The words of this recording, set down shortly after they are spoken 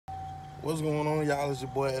What's going on, y'all? It's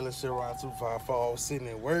your boy LS Ride 254. I was sitting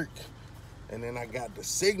at work, and then I got the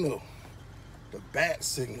signal, the bat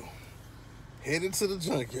signal, headed to the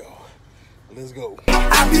junkyard. Let's go.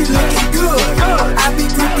 I be looking good. I be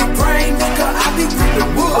gripping brain, nigga. I be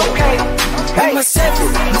gripping wood. Okay. Hey. My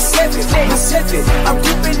seven. I'm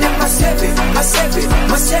gripping in my seven.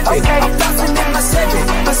 Okay. I'm flossing in my seven.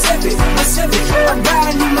 I'm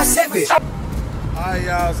riding in my seven. Alright,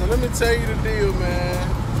 y'all. So let me tell you the deal,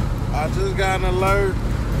 man. I just got an alert.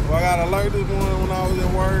 Well, I got an alert this morning when I was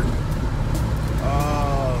at work.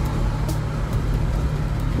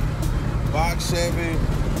 Box Chevy.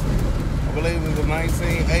 I believe it's a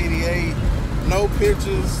 1988. No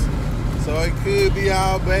pictures, so it could be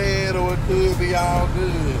all bad or it could be all good. You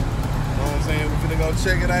know what I'm saying? We're gonna go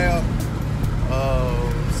check it out,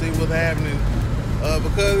 see what's happening.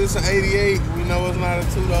 Because it's an 88, we know it's not a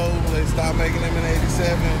two-door. They stopped making them in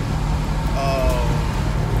 87.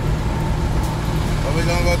 But we're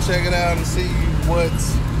gonna go check it out and see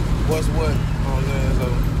what's what. You know what I'm saying? So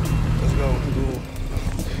let's go.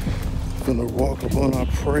 Gonna walk up on our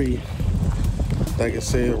prey. Like I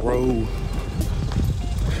said, road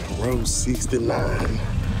 69.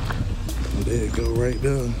 There it go right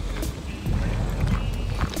there.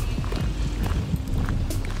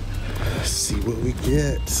 Let's see what we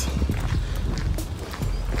get.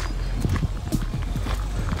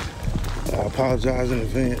 I apologize in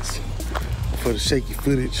advance for the shaky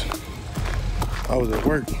footage. I was at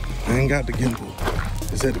work. I ain't got the gimbal.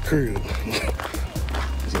 It's at the crib.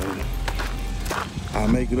 So I'll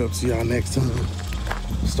make it up to y'all next time.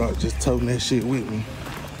 Start just toting that shit with me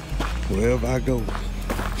wherever I go.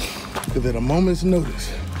 Because at a moment's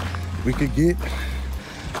notice, we could get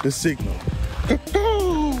the signal.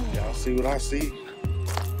 Y'all see what I see?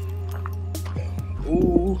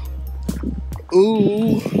 Ooh.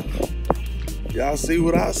 Ooh. Y'all see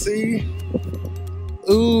what I see?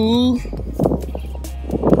 Ooh.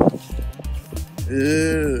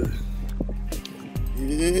 Yeah.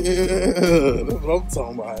 Yeah. That's what I'm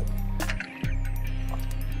talking about.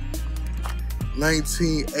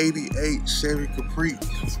 1988 Chevy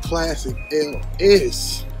Caprice Classic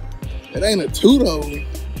LS. It ain't a two-door. You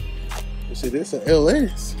see, this a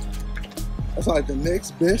LS. That's like the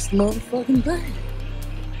next best motherfucking thing.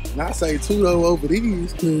 And I say two-door over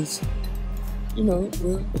these because, you know,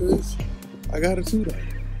 because I got a two-door.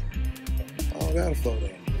 I don't got a photo.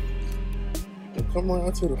 But come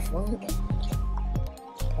around to the front.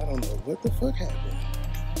 I don't know what the fuck happened.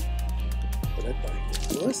 But that thing is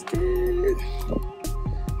busted.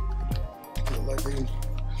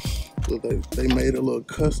 Look like they made a little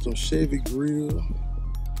custom Chevy grill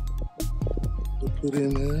to put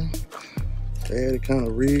in there. They had it kind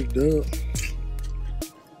of rigged up.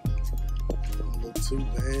 Don't look too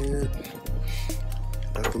bad.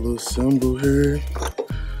 Got the little symbol here.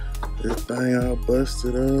 This thing all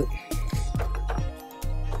busted up.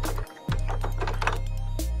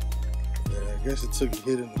 Yeah, I guess it took a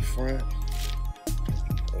hit in the front.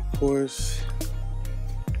 Of course,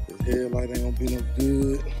 the headlight ain't gonna be no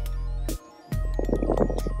good.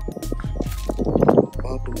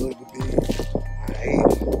 Bumper look a bit. I hate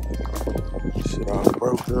it. Shit all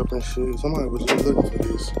broke up and shit. Somebody was just looking for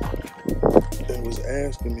this and was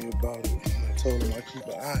asking me about it. And I told them I keep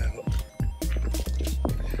an eye out.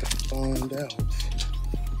 Find out.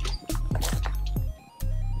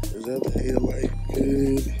 Is that the headlight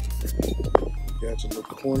good? Got your little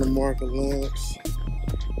corner marker lamps.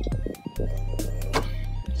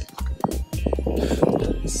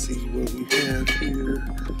 Let's see what we have here.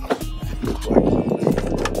 Looks like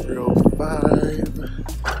a real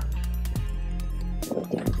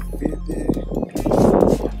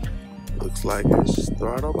 550. Looks like it's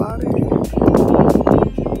throttle body.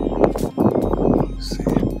 Let's see.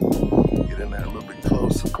 Get in there a little bit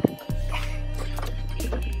closer.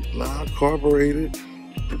 Nah, carbureted.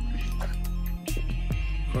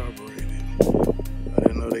 I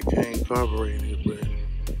didn't know they came carbureted, but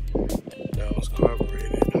that was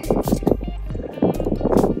carbureted.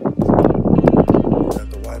 Got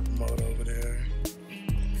the wiper mode over there.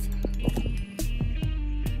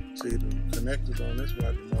 See, the connectors on this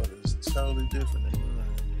wiper mode is totally different than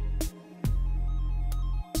mine.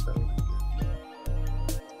 Totally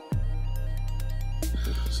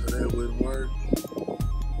different. So that wouldn't work.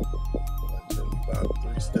 Like about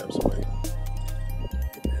 3 steps away.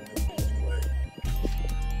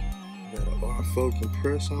 R4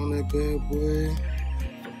 compressor on that bad boy.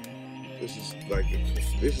 This is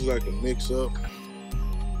like a mix up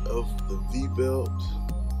of the V-belt,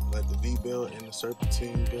 like the V-belt and the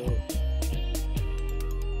serpentine belt.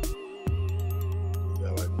 We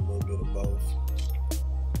got like a little bit of both.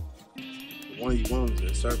 one you want is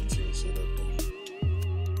that serpentine shit up there.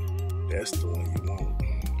 That's the one you want.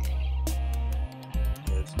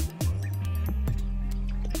 That's the one.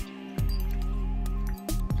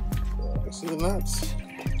 I can see the knots.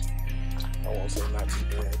 I won't say not too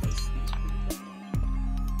bad.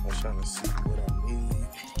 I'm trying to see what I need,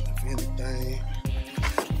 if anything.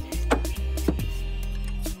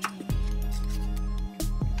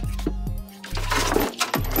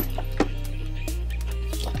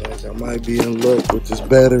 I might be in luck with this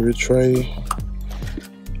battery tray.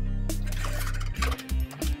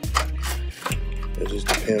 It just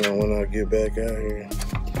depends on when I get back out here.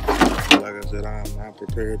 Like I said, I'm not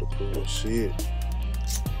prepared to pull shit.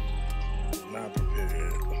 Not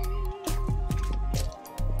prepared.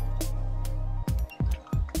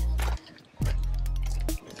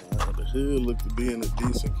 The hood looked to be in a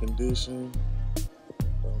decent condition.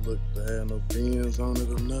 Don't look to have no bends on it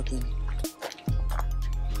or nothing.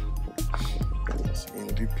 Seem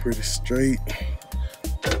to be pretty straight.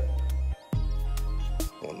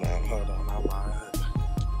 Well, now, hold on, I lied.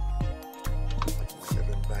 I've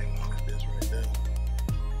been banging on this right there.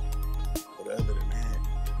 But other than that,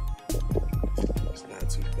 it's not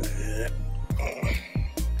too bad.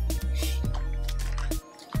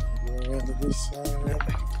 Go around to this side. I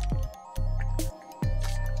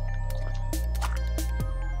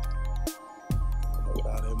don't know what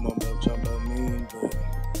all that mumbo jumbo means, but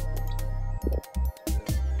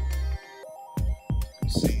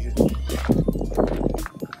see it. Of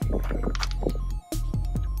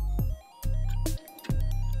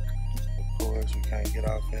course, we can't get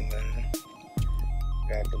off in there.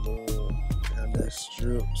 Got the little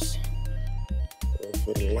strips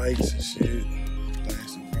for the lights and shit.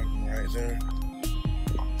 Plastic fucking right there.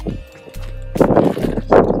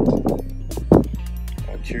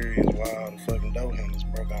 I'm curious why all the fucking door handles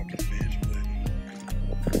broke off this bitch, but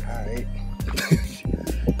alright.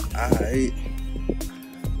 Alright.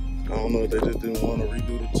 I don't know if they just didn't want to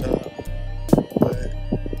redo the top, but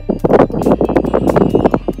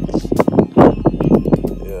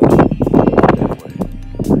yeah, that way.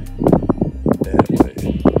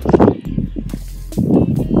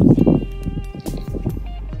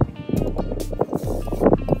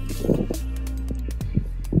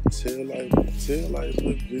 Tail lights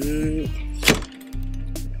look good.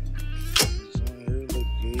 It look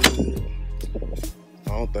good. I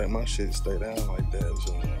don't think my shit stay down like that,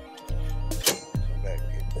 so come back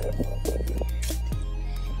and get that motherfucker.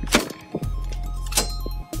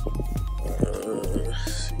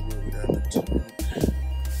 See what we got in the trunk.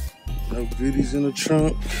 No goodies in the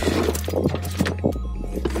trunk.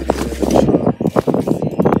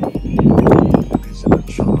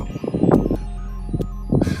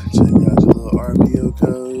 Check out your little RPO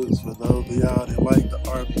codes for those of y'all that like the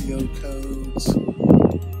RPO codes.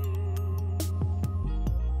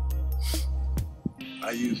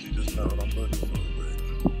 I usually just know what I'm looking for, but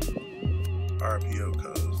RPO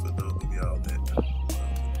codes for those of y'all that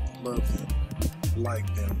love them, like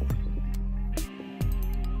them.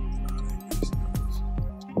 All that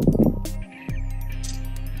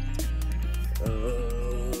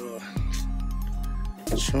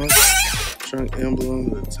good stuff. Trunk emblem,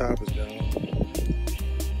 the top is gone.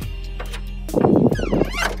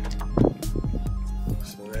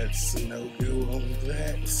 So that's no good on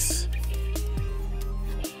that.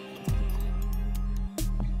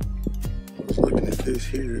 I was looking at this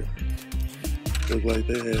here. Looked like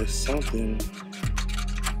they had something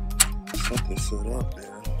set up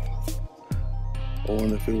there. I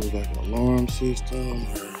wonder if it was like an alarm system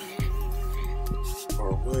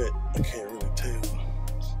or what. I can't really tell.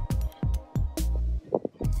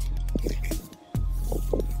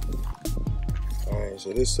 Alright, so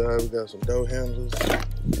this side we got some door handles.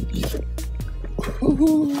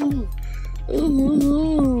 Ooh,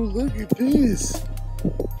 look at this.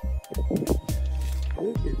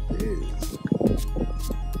 Look at this.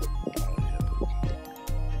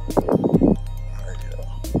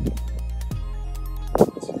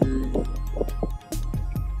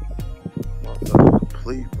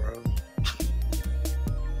 Complete, bro.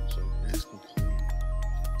 So it's complete.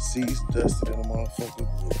 Seats dusted in a motherfucker.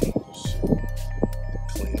 Shit.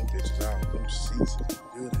 Clean them bitches out. Them seats is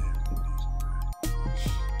good ass condition,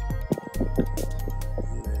 bro.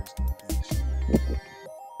 Good ass condition.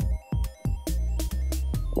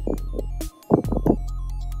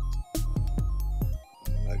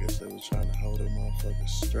 I guess they was trying to hold that motherfucker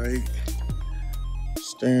straight.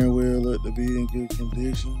 Steering wheel looked to be in good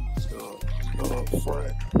condition. So go up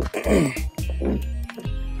front.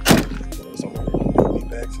 Somebody gonna get me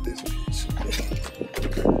back to this bitch.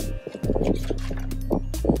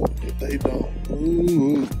 If they don't,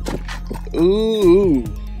 ooh, Ooh.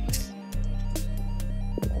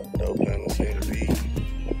 Dope panel seem to be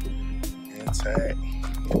intact.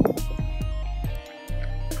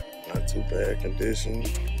 Not too bad condition. You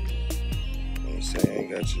know what I'm saying?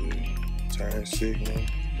 Got your turn signal.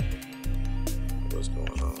 What's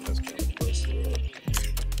going on? That's kind of busted up.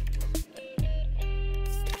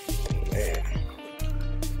 Man.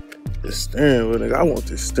 The steering wheel, nigga. I want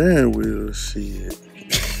this steering wheel shit.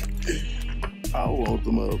 I want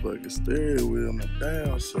the motherfucking steering wheel on the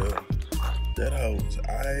downside. That hoe was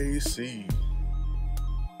icy.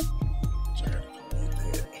 Trying to come get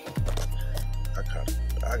that.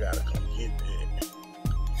 I gotta come get that.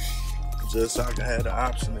 Just so I can have the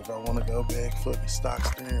option if I want to go back fucking stock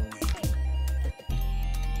steering wheel.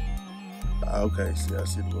 Okay, see, I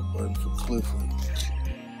see the little button for Clifford.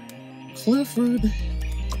 Clifford.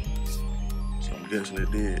 So I'm guessing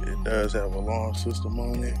it does have a alarm system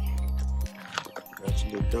on it. Got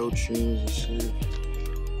your little door trims and shit.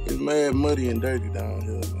 It's mad muddy and dirty down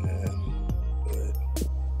here, man. But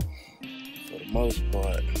for the most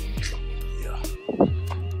part, yeah.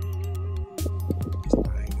 This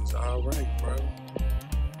thing is alright, bro.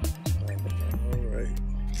 This thing is alright.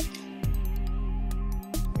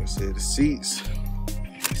 Like I said, the seats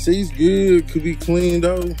good, could be cleaned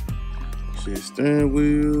though. Shit, steering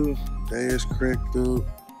wheel, dash cracked up.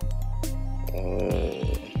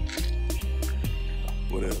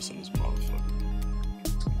 What else in this motherfucker?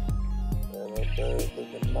 That up there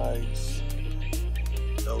looking nice.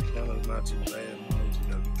 Dope panel's not too bad, man. You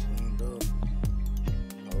gotta be cleaned up.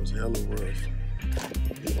 That was hella rough.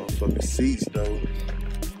 These motherfucking seats though.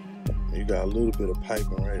 You got a little bit of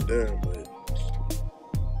piping right there, but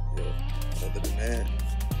yeah, other than that.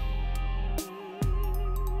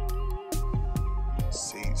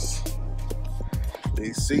 Seats.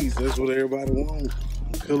 These seats, that's what everybody wants.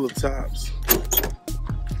 Pillow tops.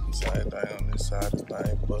 Same thing on this side, this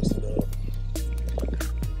thing busted up.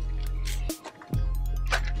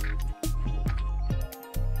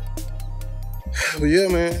 But yeah,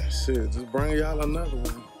 man, shit, just bring y'all another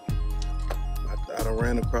one. I done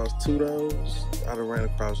ran across Tudos, I done ran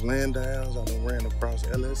across Landows, I done ran across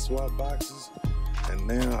LS swap boxes, and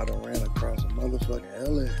now I done ran across a motherfucking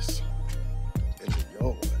LS in the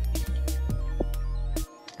yard.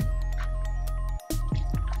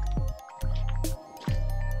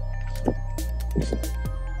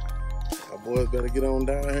 My boys better get on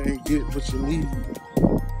down here and get what you need.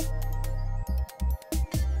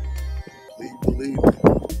 Please believe me.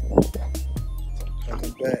 I'm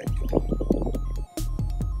coming back.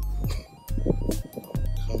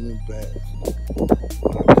 I'm coming back.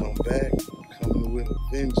 When I come back, I'm coming with a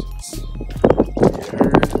vengeance. You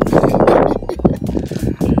heard?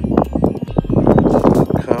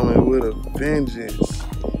 I'm coming with a vengeance.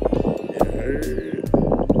 You heard?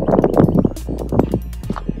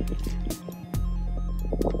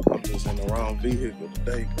 In the wrong vehicle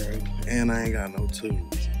today, bro. And I ain't got no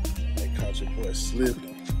tools. They caught your boy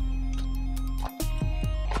slipping.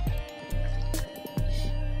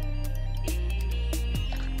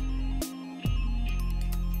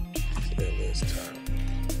 LS time.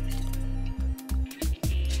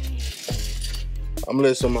 I'm gonna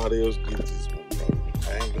let somebody else get this one,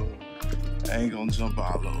 bro. I ain't gonna jump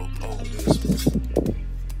all over this one.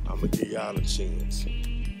 I'm gonna give y'all a chance.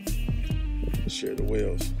 Share the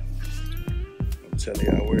wealth. Telling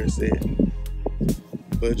y'all where it's at.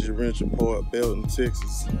 Budget Rental Port, Belton,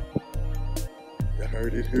 Texas. You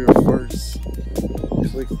heard it here first.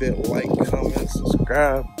 Click that like, comment,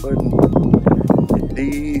 subscribe button. You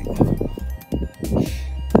dig?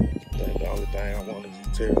 The only thing I want is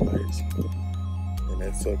the tail lights. And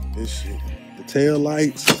that fucking this shit. The tail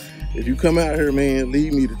lights. If you come out here, man,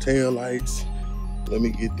 leave me the tail lights. Let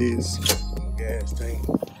me get this gas tank.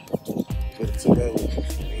 Put it to go.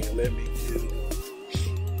 And let me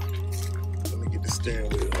get the steering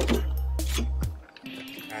wheel.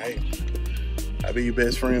 Alright? I'll be your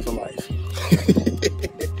best friend for life.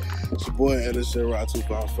 It's your boy LS Rock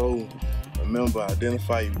 254. Remember,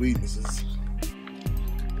 identify your weaknesses.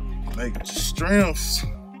 Make it your strengths.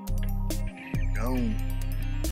 Gone.